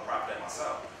taking all the profit at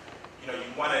myself.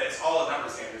 It's all a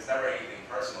numbers game. There's never anything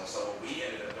personal. So what we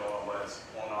ended up doing was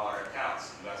on all our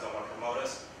accounts. You guys don't want to promote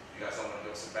us. You guys don't want to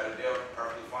give us a better deal.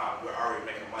 Perfectly fine. We're already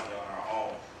making money on our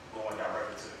own, going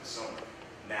directly to the consumer.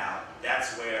 Now,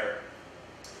 that's where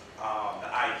the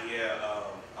idea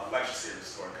of a lecture series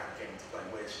store kind of came into play,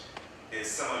 which is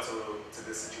similar to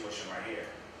this situation right here.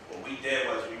 What we did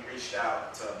was we reached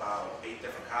out to about 8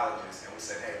 different colleges and we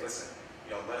said, hey, listen,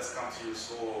 let us come to your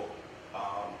school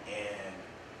and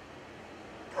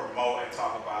promote and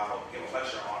talk about, give a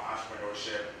lecture on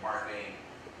entrepreneurship, marketing,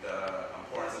 the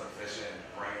importance of efficient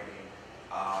branding,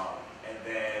 and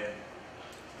then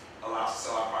allow us to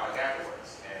sell our product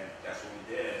afterwards. And that's what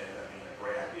we did, and it ended up being a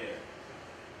great idea.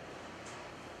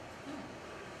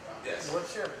 Yes.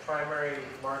 What's your primary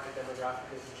market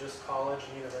demographic? Is it just college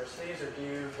and universities, or do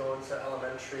you go into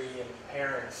elementary and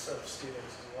parents of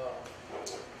students as well?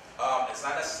 It's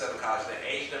not necessarily college. The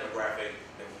age demographic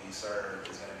that we serve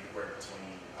is going to be between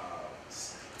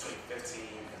 15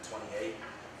 and 28.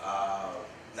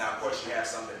 Now, of course, you have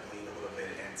some that bleed a little bit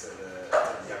into the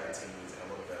younger teens and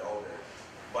a little bit older.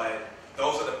 But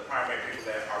those are the primary people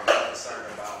that are really concerned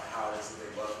about how it is that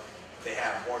they look. They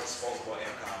have more disposable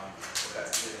income because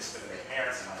they're spending their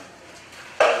parents' money,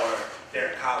 or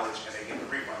they're in college and they get the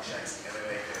refund checks, and then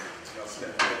they can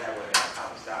spend that way in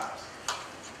college jobs.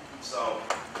 So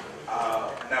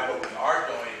now what we are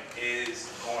doing is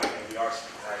going, and we are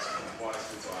actually going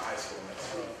to our high school next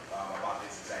week about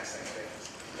these exact same things.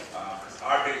 Because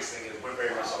our biggest thing is we're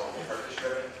very much so purpose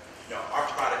driven. Our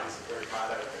product is a great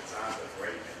product, the designs are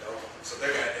great and dope, so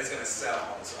it's gonna sell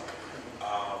on its own.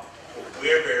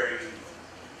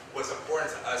 What's important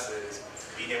to us is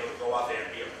being able to go out there and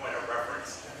be a point of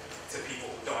reference to people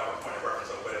who don't have a point of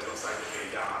reference of what it looks like to be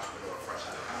a young entrepreneur fresh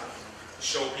out of college.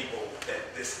 Show people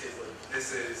that this is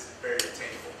this is very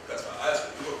attainable because for us,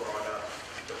 when we were growing up,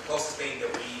 the closest thing that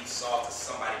we saw to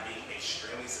somebody being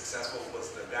extremely successful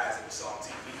was the guys that we saw on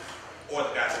TV or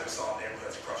the guys that we saw in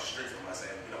neighborhoods across the street from us,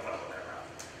 and we don't want to go that route.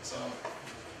 So,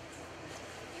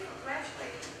 You were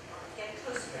graduating, or getting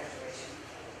close to graduation.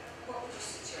 What would you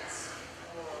suggest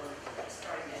for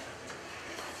starting that?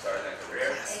 starting that career,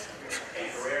 A a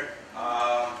career.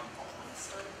 career.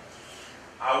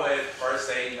 I would first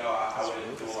say, I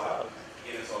would do a lot,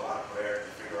 get into a lot of prayer to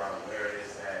figure out where it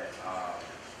is that,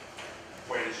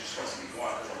 where it is you're supposed to be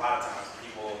going. Because a lot of times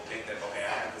people think that, okay,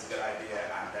 I have this good idea,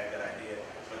 I have that good idea,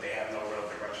 but they have no real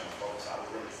direction or focus. I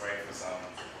would really pray for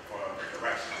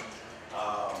direction.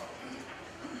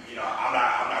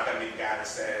 I'm not going to be the guy that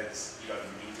says, you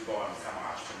need to go and become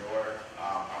an entrepreneur.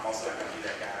 I'm also not going to be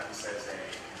that guy who says, hey,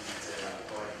 you need to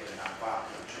go ahead and get a 9-to-5.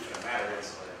 The truth of the matter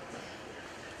is,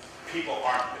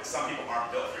 some people aren't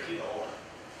built for either or.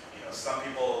 Some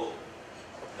people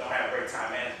don't have great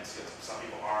time management skills. Some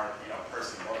people aren't,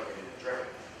 personally motivated and driven.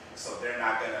 So they're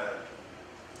not gonna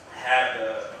have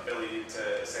the ability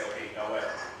to say, okay, you know what,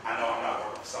 I know I'm not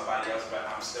working for somebody else, but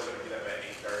I'm still gonna get up at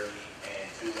 8:30 and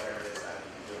do whatever it is I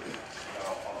need to do.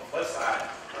 On the flip side,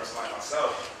 a person like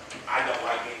myself, I don't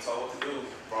like being told what to do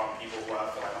from people who I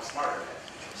feel like I'm smarter than.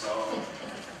 So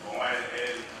going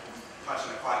and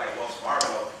punching the clock at Wells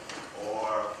Fargo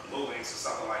or moving to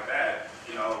something like that,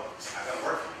 it's not going to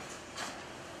work for me.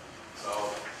 So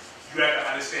you have to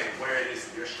understand where it is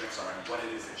that your strengths are and what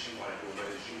it is that you want to do, what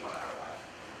it is you want out of life.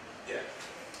 Yeah.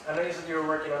 I know you said you were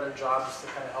working other jobs to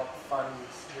kind of help fund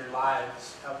your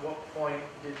lives. At what point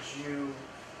did you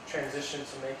transition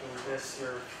to making this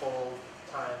your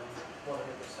full-time 100%?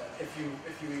 If you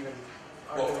even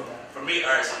are doing that. For me,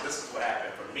 all right, so this is what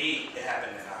happened. For me, it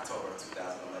happened in October of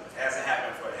 2011. It hasn't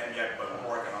happened for him yet, but I'm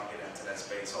working on getting into that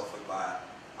space hopefully by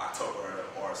October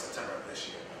or September of this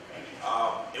year.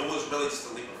 It was really just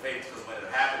a leap of faith because when it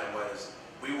happened was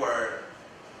we were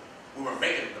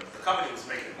making, the company was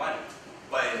making money,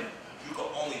 but you could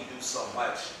only do so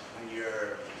much when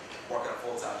you're working a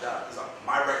full-time job. Because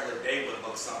my regular day would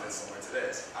look something similar to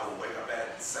this. I would wake up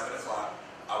at 7 o'clock,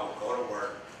 I would go to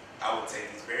work, I would take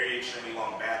these very extremely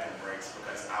long bathroom breaks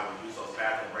because I would use those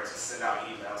bathroom breaks to send out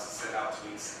emails, to send out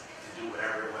tweets, to do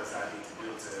whatever it was I need to do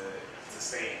to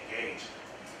stay engaged.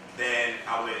 Then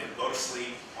I would go to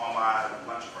sleep on my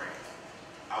lunch break.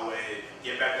 I would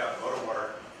get back up, go to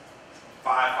work.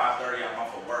 5:30, I'm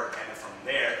off of work, and then from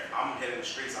there, I'm hitting the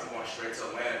streets. I'm going straight to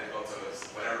Atlanta to go to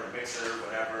whatever mixer,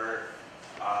 whatever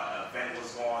event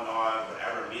was going on,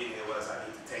 whatever meeting it was I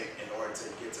need to take in order to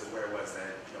get to where it was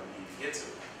that we need to get to.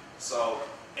 So,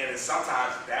 and then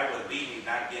sometimes that would leave me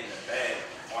not getting to bed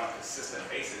on a consistent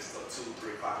basis till 2,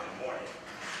 3 o'clock in the morning.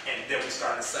 And then we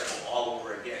started to cycle all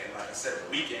over again. And like I said,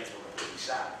 the weekends were completely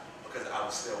shot because I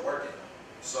was still working.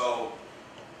 So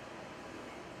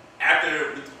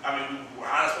after, we were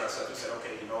honest with ourselves. We said,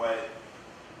 okay, you know what?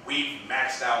 We've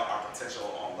maxed out our potential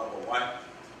on level 1.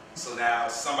 So now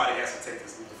somebody has to take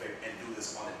this leap of faith and do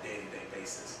this on a day-to-day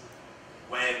basis.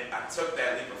 When I took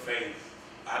that leap of faith,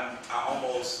 I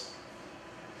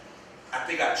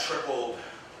think I tripled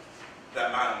the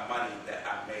amount of money that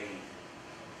I made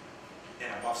in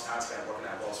a month's time span working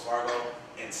at Wells Fargo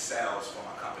in sales for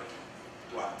my company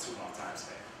throughout a 2-month time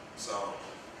span. So,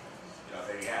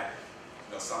 there you have it.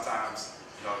 Sometimes,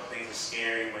 things are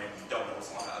scary when you don't know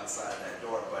what's on the other side of that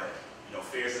door, but,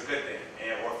 fear is a good thing,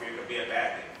 or fear could be a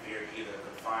bad thing. Fear can either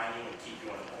confine you and keep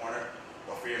you in a corner,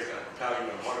 or fear is going to propel you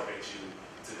and motivate you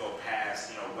to go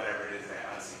past, whatever it is that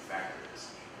unseen factor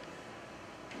is.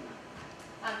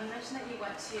 You mentioned that you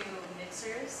went to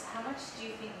mixers. How much do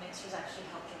you think mixers actually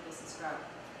helped your business grow?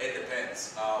 It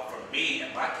depends. For me, in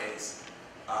my case,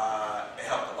 it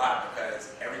helped a lot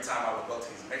because every time I would go to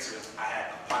these mixers, I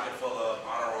had a pocket full of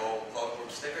honor roll closed group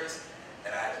stickers,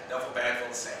 and I had a duffel bag full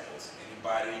of samples.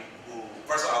 Anybody who,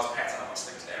 first of all, I was passing out my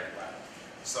stickers to everybody.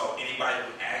 So anybody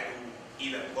who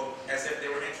even looked as if they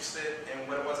were interested in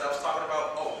what it was I was talking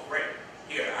about, oh, great.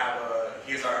 Here,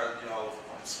 here's our,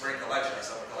 spring collection or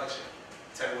summer collection.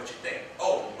 Tell me what you think.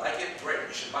 Oh, you like it? Great,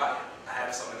 you should buy it. I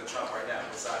have some in the trunk right now.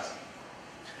 What size?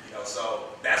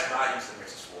 So that's what I use the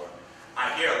mixers for.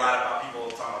 I hear a lot about people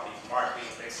talking about these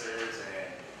marketing mixers and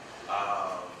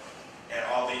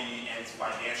all the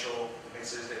financial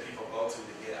mixers that people go to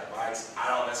get advice. I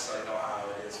don't necessarily know how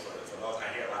it is for those. I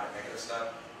hear a lot of negative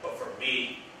stuff, but for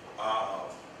me,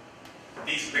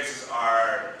 these mixers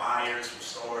are buyers from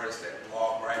stores, they're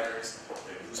blog writers,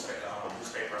 they're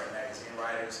newspaper and magazine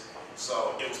writers.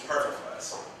 So it was perfect for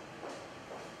us.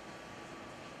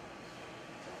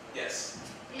 Yes.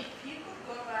 If you could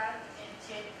go back and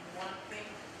change one thing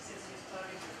since you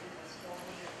started your business, what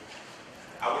would it be?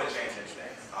 I wouldn't change anything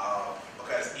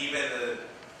because even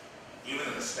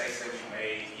the mistakes that we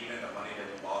made, even the money that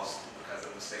we lost because of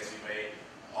the mistakes we made,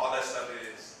 all that stuff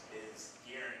is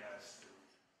gearing us to.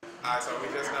 All right, so we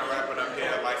just now wrapping up here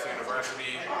at Life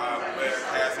University, where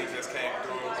Cassie just came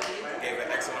through, gave an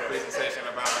excellent presentation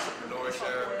about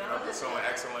entrepreneurship, pursuing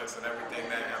excellence and everything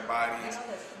that embodies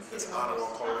this honorable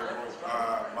Color Group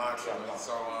mantra. And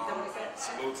so,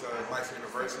 salute to Life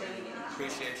University.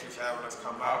 Appreciate you for having us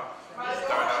come out.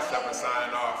 Third Out Step and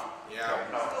signing off. Yeah.